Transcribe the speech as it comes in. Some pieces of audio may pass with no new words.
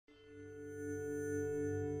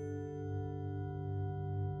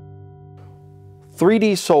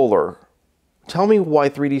3D Solar. Tell me why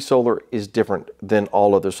 3D Solar is different than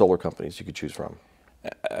all other solar companies you could choose from.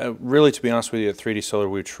 Really, to be honest with you, at 3D Solar,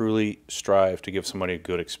 we truly strive to give somebody a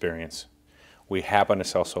good experience. We happen to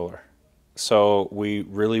sell solar. So we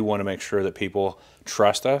really want to make sure that people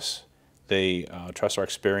trust us. They trust our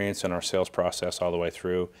experience and our sales process all the way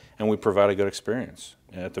through, and we provide a good experience.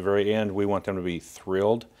 And at the very end, we want them to be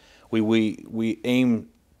thrilled. We aim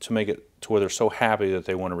to make it to where they're so happy that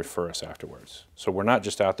they want to refer us afterwards. So we're not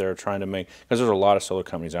just out there trying to make, because there's a lot of solar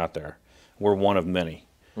companies out there. We're one of many.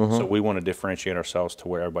 So we want to differentiate ourselves to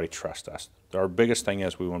where everybody trusts us. Our biggest thing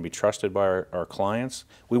is we want to be trusted by our clients.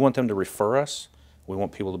 We want them to refer us. We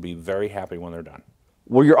want people to be very happy when they're done.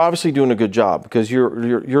 Well, you're obviously doing a good job because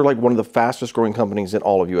you're like one of the fastest growing companies in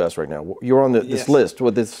all of U.S. right now. You're on this list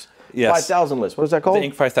with this 5,000 list. What is that called? The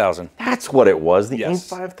Inc. 5000. That's what it was, the Inc.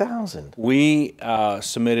 5000. We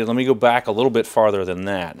submitted, let me go back a little bit farther than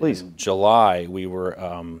that. Please. In July, we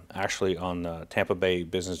were actually on the Tampa Bay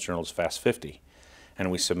Business Journal's Fast 50. And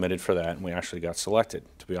we submitted for that, and we actually got selected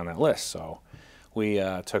to be on that list. So we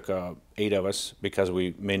took 8 of us because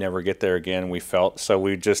we may never get there again, we felt. So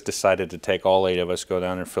we just decided to take all 8 of us, go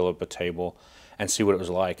down and fill up a table and see what it was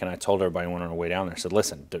like. And I told everybody when we were on our way down there, I said,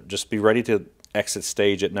 listen, just be ready to exit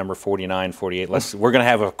stage at number 49, 48. We're going to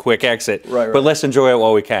have a quick exit, but let's enjoy it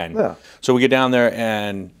while we can. Yeah. So we get down there,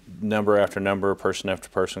 and number after number, person after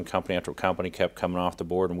person, company after company kept coming off the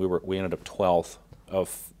board, and we ended up 12th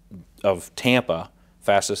of Tampa,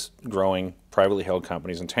 fastest growing privately held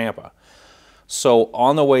companies in Tampa. So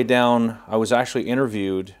on the way down, I was actually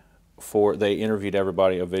interviewed they interviewed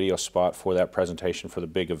everybody, a video spot for that presentation for the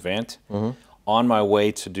big event. On my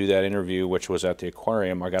way to do that interview, which was at the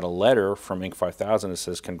aquarium, I got a letter from Inc. 5000 that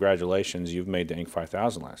says, congratulations, you've made the Inc.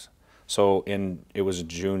 5000 list. So it was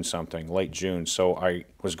June something, late June. So I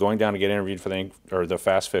was going down to get interviewed for the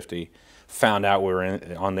Fast 50, found out we were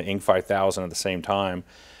on the Inc. 5000 at the same time.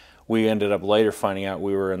 We ended up later finding out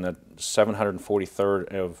we were in the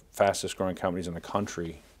 743rd of fastest growing companies in the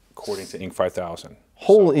country, according to Inc. 5000.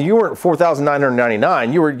 Holy, you weren't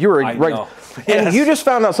 4,999. You were I right. know. And you just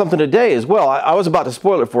found out something today as well. I was about to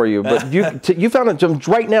spoil it for you, but you found out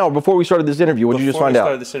right now before we started this interview. What did you just find out? Before we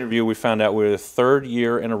started this interview, we found out we were the 3rd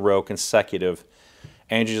year in a row consecutive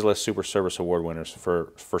Angie's List Super Service Award winners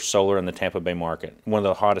for solar in the Tampa Bay market, one of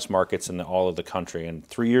the hottest markets in all of the country. And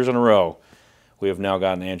 3 years in a row, we have now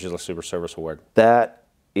gotten the Angie's List Super Service Award. That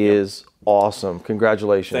is awesome.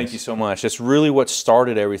 Congratulations. Thank you so much. It's really what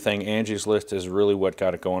started everything. Angie's List is really what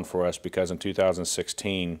got it going for us, because in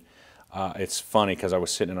 2016, it's funny because I was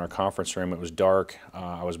sitting in our conference room. It was dark.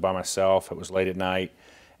 I was by myself. It was late at night.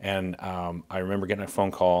 And I remember getting a phone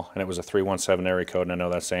call, and it was a 317 area code, and I know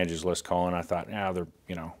that's Angie's List calling. I thought, yeah, they're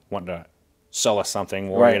wanting to sell us something.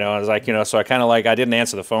 Or, I was like, so I kind of I didn't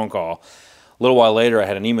answer the phone call. A little while later, I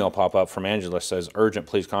had an email pop up from Angie's List that says, urgent,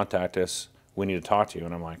 please contact us. We need to talk to you.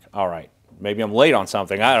 And I'm like, all right, maybe I'm late on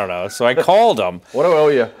something. I don't know. So I called them. What do I owe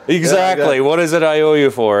you? Exactly. What is it I owe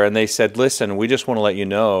you for? And they said, listen, we just want to let you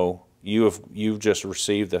know you've just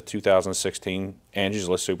received the 2016 Angie's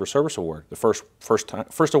List Super Service Award, the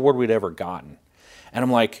first award we'd ever gotten. And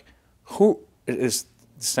I'm like, this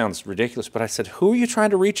sounds ridiculous, but I said, who are you trying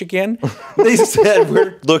to reach again? They said,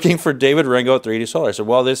 we're looking for David Ringo at 3D-Solar. I said,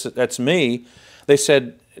 well, that's me. They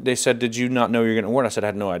said, did you not know you're going to award? I said, I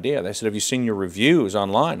had no idea. They said, have you seen your reviews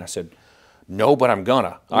online? I said, no, but I'm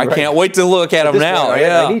gonna. I can't wait to look at them now.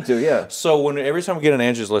 I need to, yeah. So every time we get an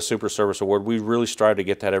Angie's List Super Service Award, we really strive to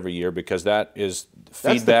get that every year, because that is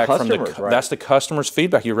feedback from that's the customer's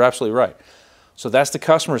feedback. You're absolutely right. So that's the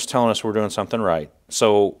customers telling us we're doing something right.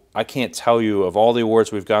 So I can't tell you of all the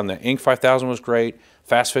awards we've gotten. The Inc. 5000 was great.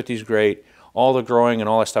 Fast 50 is great. All the growing and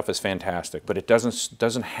all that stuff is fantastic. But it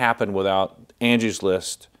doesn't happen without Angie's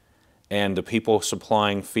List and the people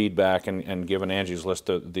supplying feedback and giving Angie's List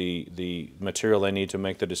the material they need to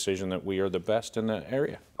make the decision that we are the best in the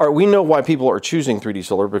area. All right, we know why people are choosing 3D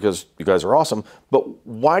Solar, because you guys are awesome. But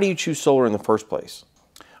why do you choose solar in the first place?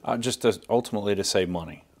 Just ultimately to save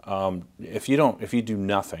money. If you do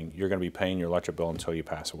nothing, you're going to be paying your electric bill until you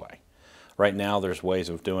pass away. Right now, there's ways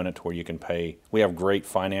of doing it to where you can pay. We have great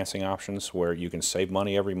financing options where you can save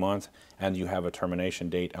money every month, and you have a termination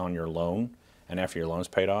date on your loan. And after your loan's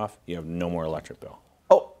paid off, you have no more electric bill.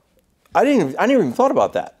 Oh, I never even thought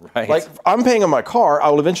about that. Right. Like, I'm paying on my car, I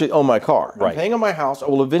will eventually own my car. Right. I'm paying on my house, I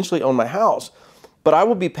will eventually own my house. But I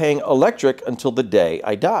will be paying electric until the day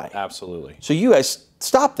I die. Absolutely. So you guys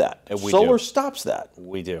stop that. Solar do. stops that.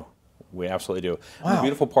 We do. We absolutely do. Wow. The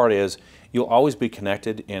beautiful part is you'll always be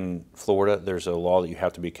connected. In Florida, there's a law that you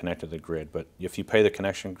have to be connected to the grid. But if you pay the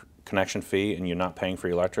connection fee and you're not paying for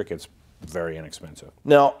your electric, it's very inexpensive.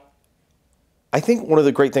 Now, I think one of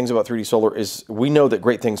the great things about 3D Solar is we know that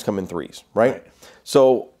great things come in threes, right?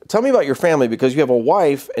 So tell me about your family, because you have a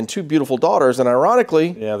wife and 2 beautiful daughters, and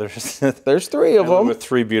ironically, yeah, there's 3 of them. With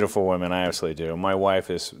 3 beautiful women, I absolutely do. My wife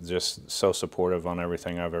is just so supportive on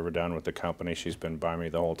everything I've ever done with the company. She's been by me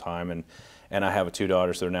the whole time, and I have 2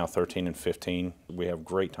 daughters. They're now 13 and 15. We have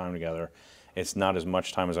great time together. It's not as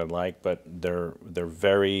much time as I'd like, but they're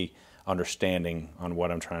very understanding on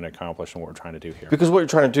what I'm trying to accomplish and what we're trying to do here. Because what you're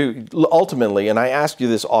trying to do ultimately, and I asked you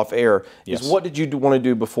this off air, is what did you want to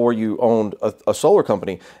do before you owned a solar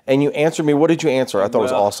company? And you answered me. What did you answer? I thought it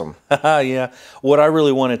was awesome. Yeah. What I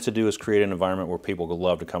really wanted to do is create an environment where people would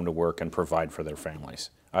love to come to work and provide for their families.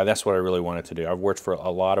 That's what I really wanted to do. I've worked for a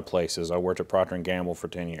lot of places. I worked at Procter & Gamble for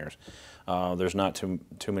 10 years. There's not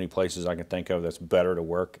too many places I can think of that's better to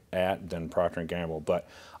work at than Procter & Gamble. But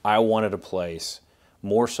I wanted a place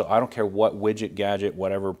more so, I don't care what widget, gadget,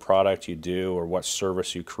 whatever product you do or what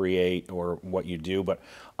service you create or what you do, but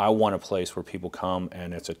I want a place where people come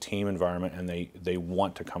and it's a team environment and they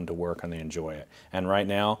want to come to work and they enjoy it. And right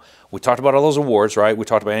now, we talked about all those awards, right? We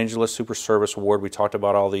talked about Angelus Super Service Award. We talked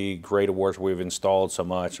about all the great awards we've installed so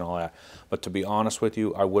much and all that. But to be honest with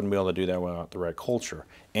you, I wouldn't be able to do that without the right culture.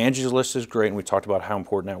 Angelus is great, and we talked about how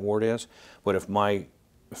important that award is, but if my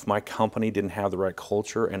company didn't have the right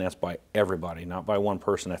culture, and that's by everybody, not by one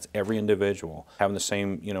person, that's every individual having the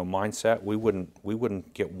same mindset, we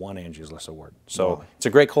wouldn't get one Angie's List award. So it's a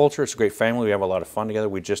great culture, it's a great family. We have a lot of fun together.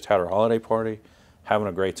 We just had our holiday party, having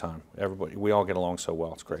a great time. Everybody, we all get along so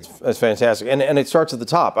well. It's great. That's fantastic, and it starts at the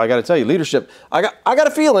top. I got to tell you, leadership. I got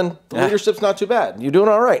a feeling the leadership's not too bad. You're doing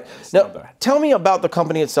all right. Now, tell me about the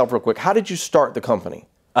company itself, real quick. How did you start the company?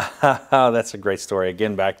 That's a great story.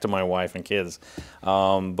 Again, back to my wife and kids.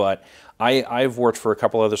 But I've worked for a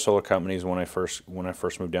couple other solar companies when I first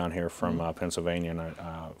moved down here from Pennsylvania, and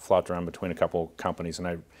I flopped around between a couple companies,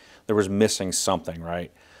 and there was missing something,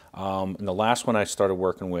 right? And the last one I started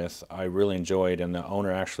working with, I really enjoyed, and the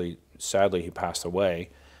owner actually, sadly, he passed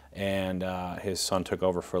away, and his son took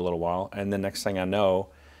over for a little while, and the next thing I know,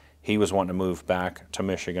 he was wanting to move back to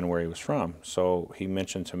Michigan where he was from. So he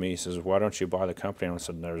mentioned to me, he says, why don't you buy the company? And I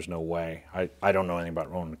said, there's no way. I don't know anything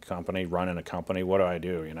about running a company. What do I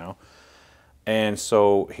do, And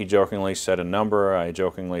so he jokingly said a number. I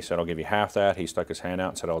jokingly said, I'll give you half that. He stuck his hand out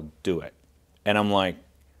and said, I'll do it. And I'm like,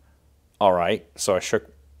 all right. So I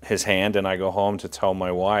shook his hand and I go home to tell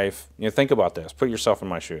my wife, think about this. Put yourself in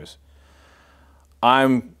my shoes.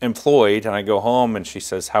 I'm employed and I go home and she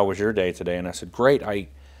says, how was your day today? And I said, great.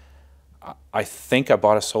 I think I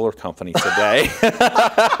bought a solar company today.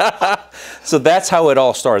 So that's how it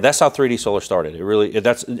all started. That's how 3D-Solar started. It really, you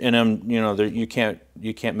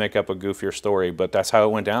can't make up a goofier story, but that's how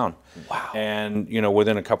it went down. Wow. And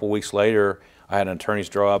within a couple weeks later, I had an attorneys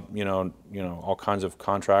draw up all kinds of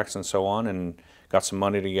contracts and so on, and got some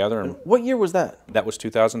money together. And what year was that? That was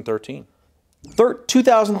 2013.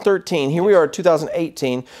 2013. Here we are at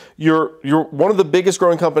 2018. You're one of the biggest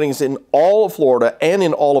growing companies in all of Florida and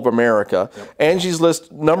in all of America. Yep. Angie's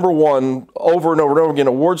List #1 over and over and over again.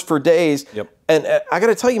 Awards for days. Yep. And I got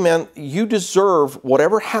to tell you, man, you deserve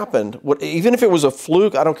whatever happened. Even if it was a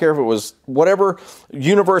fluke, I don't care if it was whatever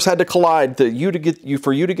universe had to collide for you to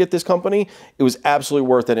get this company. It was absolutely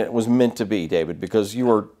worth it. And it was meant to be, David, because you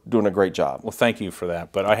were doing a great job. Well, thank you for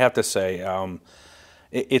that. But I have to say,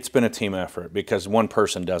 it's been a team effort, because one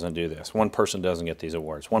person doesn't do this. One person doesn't get these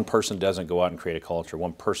awards. One person doesn't go out and create a culture.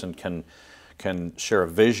 One person can share a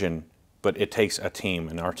vision, but it takes a team,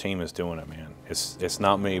 and our team is doing it, man. It's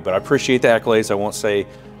not me, but I appreciate the accolades. I won't say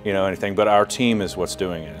anything, but our team is what's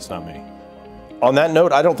doing it. It's not me. On that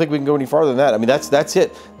note, I don't think we can go any farther than that. I mean, that's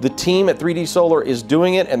it. The team at 3D-Solar is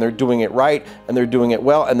doing it, and they're doing it right, and they're doing it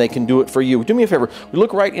well, and they can do it for you. Do me a favor.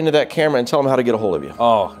 Look right into that camera and tell them how to get a hold of you.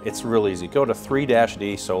 Oh, it's real easy. Go to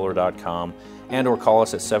 3-dsolar.com or call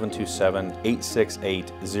us at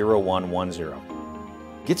 727-868-0110.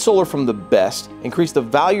 Get solar from the best, increase the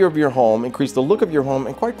value of your home, increase the look of your home,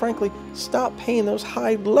 and quite frankly, stop paying those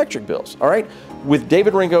high electric bills, all right? With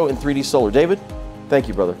David Ringo and 3D-Solar. David, thank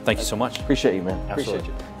you, brother. Thank you so much. Appreciate you, man.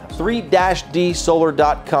 Absolutely. Appreciate you.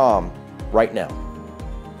 3-dsolar.com right now.